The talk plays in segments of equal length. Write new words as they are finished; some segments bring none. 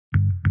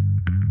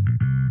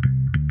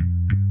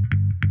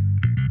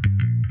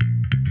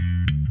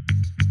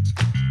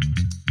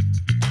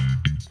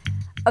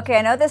Okay,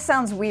 I know this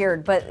sounds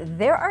weird, but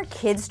there are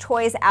kids'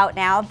 toys out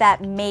now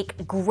that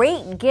make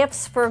great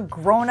gifts for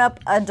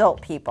grown-up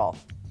adult people.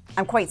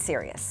 I'm quite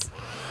serious.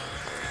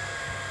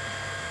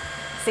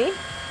 See?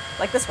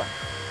 Like this one.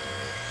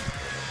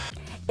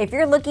 If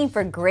you're looking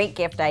for great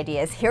gift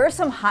ideas, here are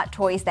some hot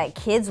toys that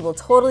kids will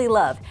totally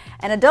love,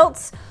 and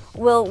adults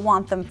will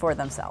want them for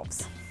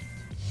themselves.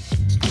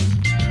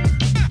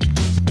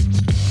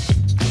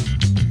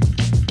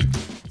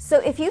 So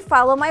if you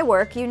follow my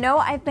work, you know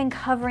I've been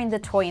covering the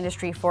toy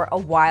industry for a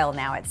while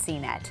now at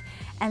CNET.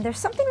 And there's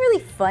something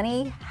really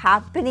funny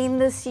happening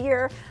this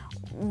year.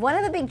 One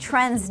of the big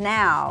trends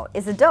now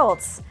is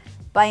adults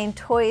buying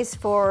toys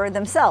for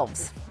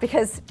themselves.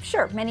 Because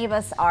sure, many of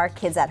us are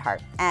kids at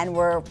heart and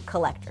we're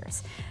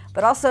collectors.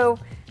 But also,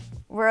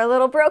 we're a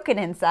little broken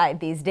inside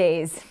these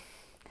days.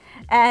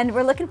 And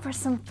we're looking for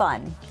some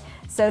fun.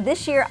 So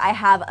this year I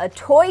have a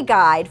toy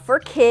guide for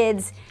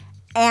kids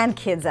and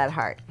kids at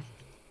heart.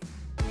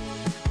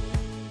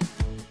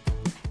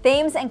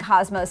 Thames and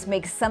Cosmos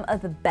make some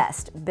of the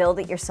best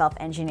build-it-yourself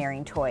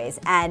engineering toys,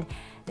 and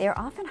they are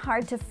often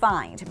hard to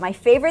find. My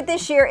favorite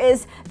this year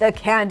is the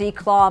Candy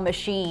Claw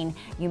Machine.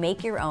 You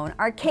make your own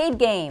arcade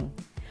game.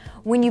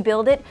 When you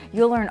build it,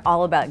 you'll learn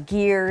all about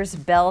gears,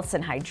 belts,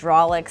 and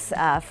hydraulics.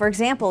 For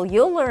example,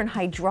 you'll learn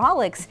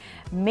hydraulics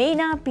may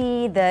not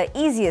be the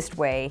easiest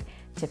way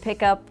to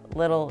pick up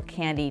little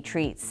candy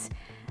treats.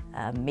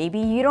 Maybe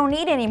you don't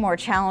need any more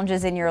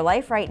challenges in your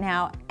life right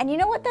now, and you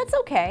know what? That's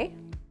okay.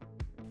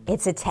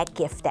 It's a tech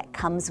gift that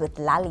comes with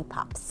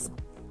lollipops.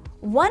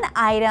 One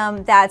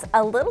item that's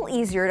a little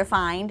easier to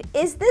find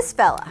is this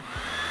fella.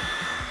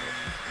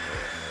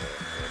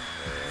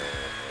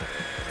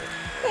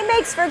 He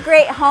makes for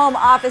great home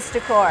office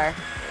decor.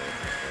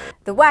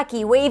 The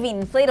wacky,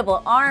 waving,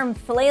 inflatable, arm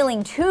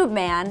flailing tube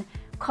man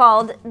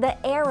called the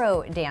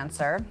Aero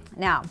Dancer.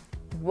 Now,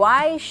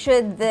 why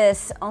should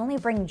this only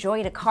bring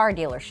joy to car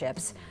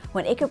dealerships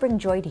when it could bring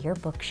joy to your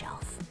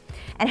bookshelf?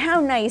 And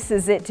how nice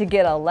is it to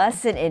get a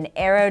lesson in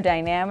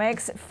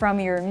aerodynamics from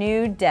your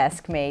new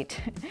desk mate?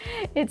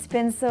 It's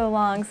been so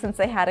long since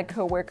I had a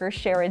coworker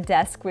share a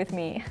desk with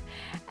me,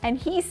 and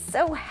he's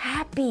so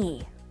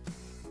happy.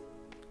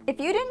 If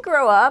you didn't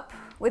grow up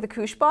with a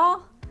Koosh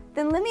ball,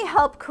 then let me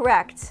help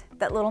correct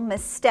that little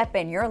misstep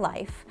in your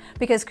life,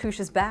 because Koosh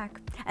is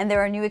back, and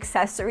there are new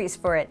accessories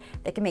for it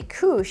that can make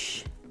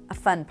Koosh a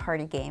fun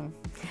party game.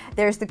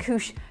 There's the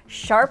Koosh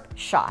Sharp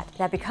Shot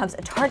that becomes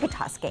a target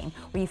toss game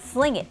where you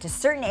fling it to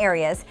certain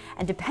areas,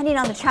 and depending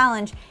on the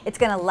challenge, it's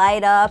gonna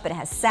light up and it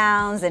has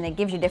sounds and it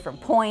gives you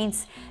different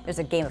points. There's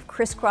a game of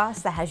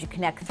crisscross that has you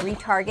connect 3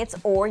 targets,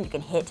 or you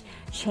can hit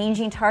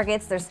changing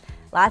targets. There's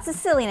lots of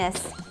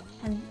silliness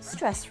and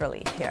stress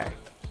relief here.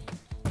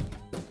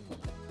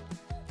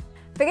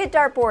 Forget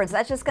dartboards,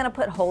 that's just gonna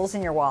put holes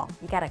in your wall.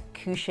 You gotta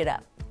Koosh it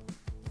up.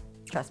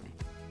 Trust me.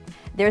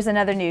 There's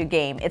another new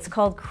game. It's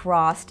called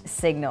Crossed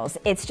Signals.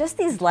 It's just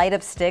these light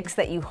up sticks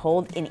that you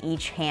hold in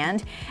each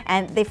hand,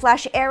 and they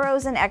flash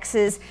arrows and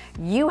X's.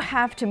 You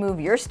have to move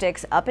your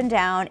sticks up and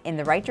down in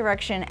the right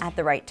direction at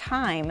the right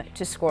time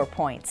to score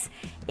points.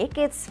 It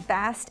gets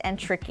fast and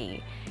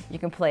tricky. You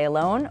can play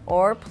alone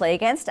or play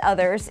against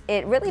others.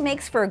 It really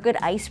makes for a good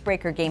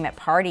icebreaker game at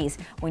parties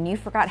when you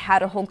forgot how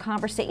to hold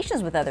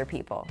conversations with other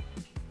people.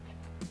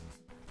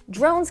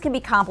 Drones can be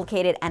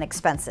complicated and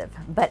expensive,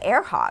 but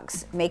Air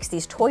Hogs makes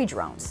these toy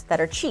drones that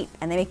are cheap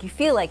and they make you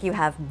feel like you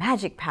have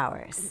magic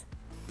powers.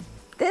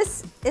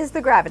 This is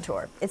the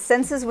Gravitor. It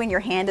senses when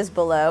your hand is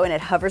below and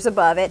it hovers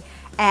above it,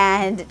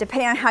 and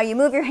depending on how you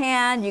move your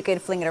hand, you can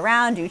fling it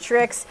around, do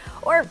tricks,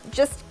 or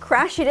just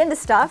crash it into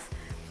stuff.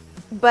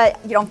 But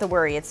you don't have to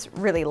worry, it's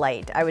really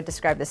light. I would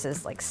describe this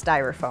as like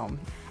styrofoam.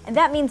 And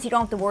that means you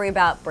don't have to worry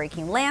about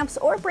breaking lamps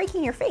or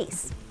breaking your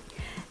face.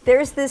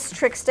 There's this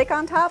trick stick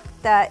on top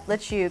that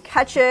lets you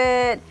catch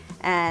it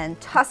and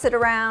toss it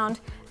around.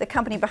 The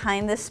company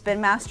behind this,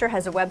 Spin Master,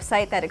 has a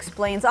website that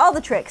explains all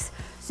the tricks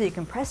so you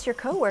can press your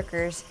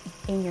coworkers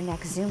in your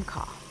next Zoom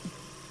call.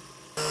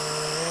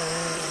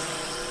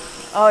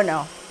 Oh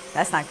no,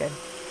 that's not good.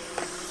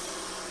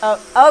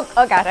 Oh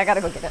God, I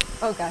gotta go get it.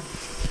 Oh God.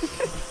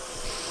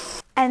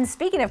 And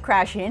speaking of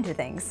crashing into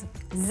things,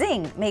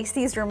 Zing makes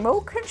these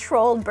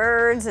remote-controlled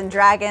birds and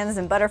dragons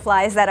and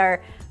butterflies that are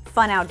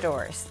fun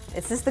outdoors.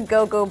 It's just the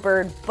Go-Go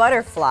Bird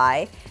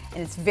butterfly,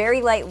 and it's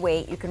very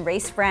lightweight. You can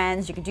race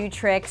friends, you can do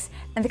tricks,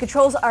 and the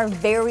controls are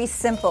very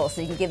simple,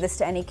 so you can give this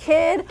to any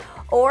kid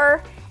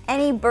or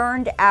any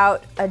burned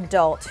out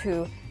adult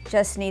who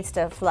just needs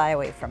to fly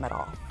away from it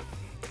all.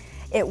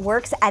 It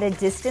works at a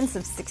distance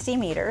of 60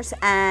 meters,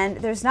 and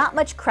there's not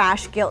much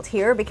crash guilt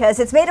here because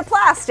it's made of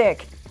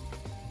plastic.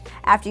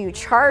 After you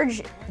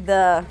charge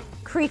the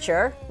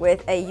creature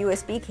with a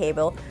USB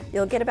cable,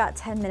 you'll get about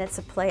 10 minutes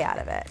of play out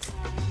of it.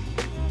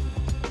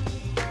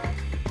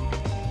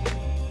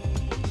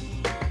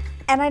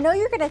 And I know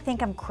you're gonna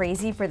think I'm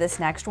crazy for this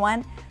next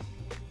one,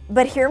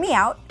 but hear me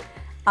out.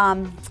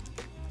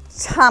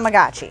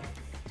 Tamagotchi.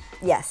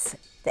 Yes,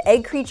 the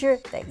egg creature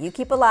that you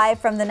keep alive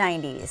from the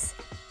 90s.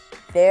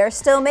 They're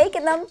still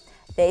making them.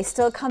 They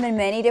still come in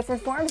many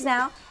different forms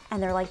now,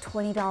 and they're like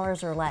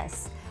 $20 or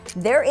less.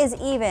 There is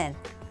even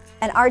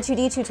an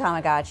R2-D2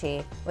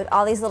 Tamagotchi with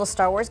all these little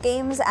Star Wars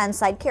games and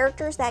side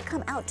characters that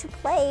come out to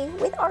play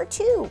with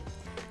R2.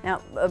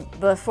 Now,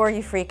 before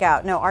you freak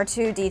out, no,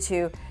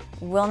 R2-D2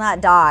 will not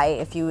die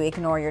if you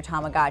ignore your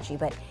Tamagotchi,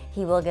 but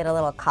he will get a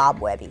little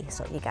cobwebby,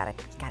 so you gotta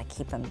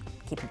keep him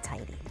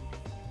tidy.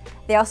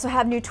 They also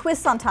have new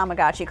twists on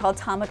Tamagotchi called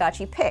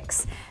Tamagotchi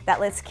Pix that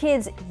lets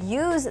kids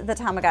use the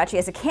Tamagotchi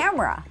as a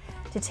camera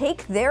to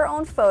take their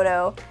own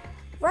photo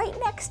right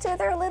next to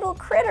their little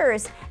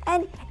critters,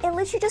 and it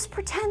lets you just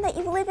pretend that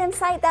you live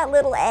inside that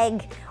little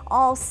egg,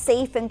 all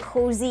safe and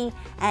cozy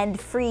and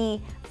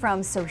free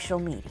from social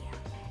media.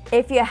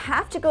 If you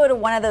have to go to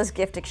one of those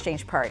gift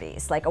exchange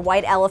parties, like a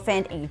white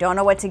elephant, and you don't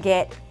know what to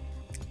get,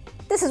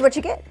 this is what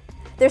you get.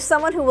 There's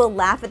someone who will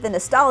laugh at the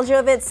nostalgia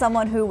of it,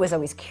 someone who was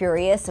always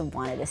curious and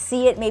wanted to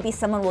see it, maybe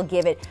someone will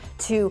give it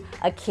to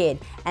a kid.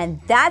 And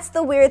that's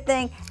the weird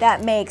thing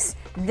that makes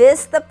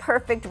this the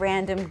perfect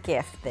random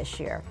gift this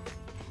year.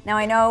 Now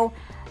I know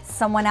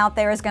someone out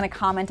there is going to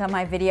comment on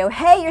my video,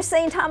 hey, you're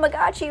saying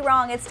Tamagotchi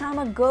wrong, it's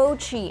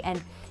Tamagotchi.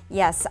 And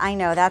yes, I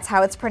know that's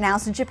how it's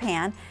pronounced in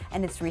Japan,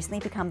 and it's recently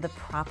become the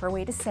proper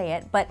way to say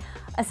it, but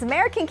us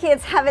American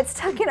kids have it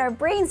stuck in our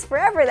brains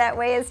forever that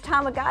way as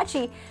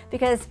Tamagotchi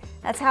because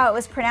that's how it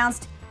was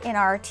pronounced in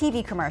our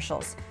TV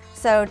commercials.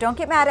 So don't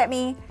get mad at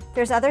me,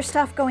 there's other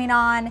stuff going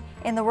on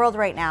in the world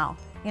right now,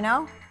 you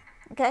know?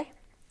 Okay,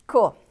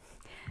 cool.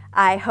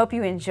 I hope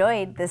you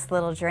enjoyed this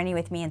little journey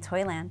with me in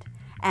Toyland.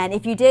 And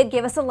if you did,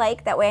 give us a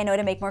like, that way I know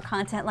to make more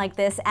content like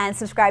this, and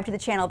subscribe to the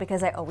channel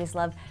because I always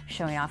love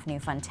showing off new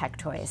fun tech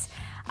toys.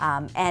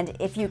 And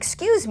if you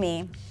excuse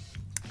me,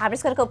 I'm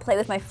just gonna go play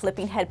with my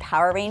flipping head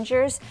Power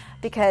Rangers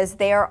because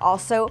they are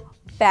also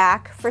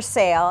back for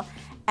sale,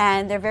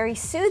 and they're very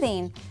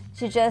soothing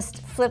to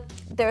just flip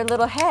their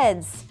little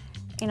heads,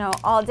 you know,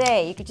 all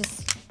day. You could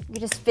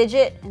just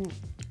fidget and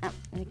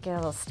they get a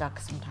little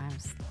stuck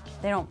sometimes.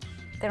 They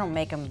don't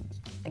make them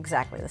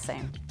exactly the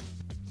same.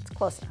 It's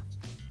close enough.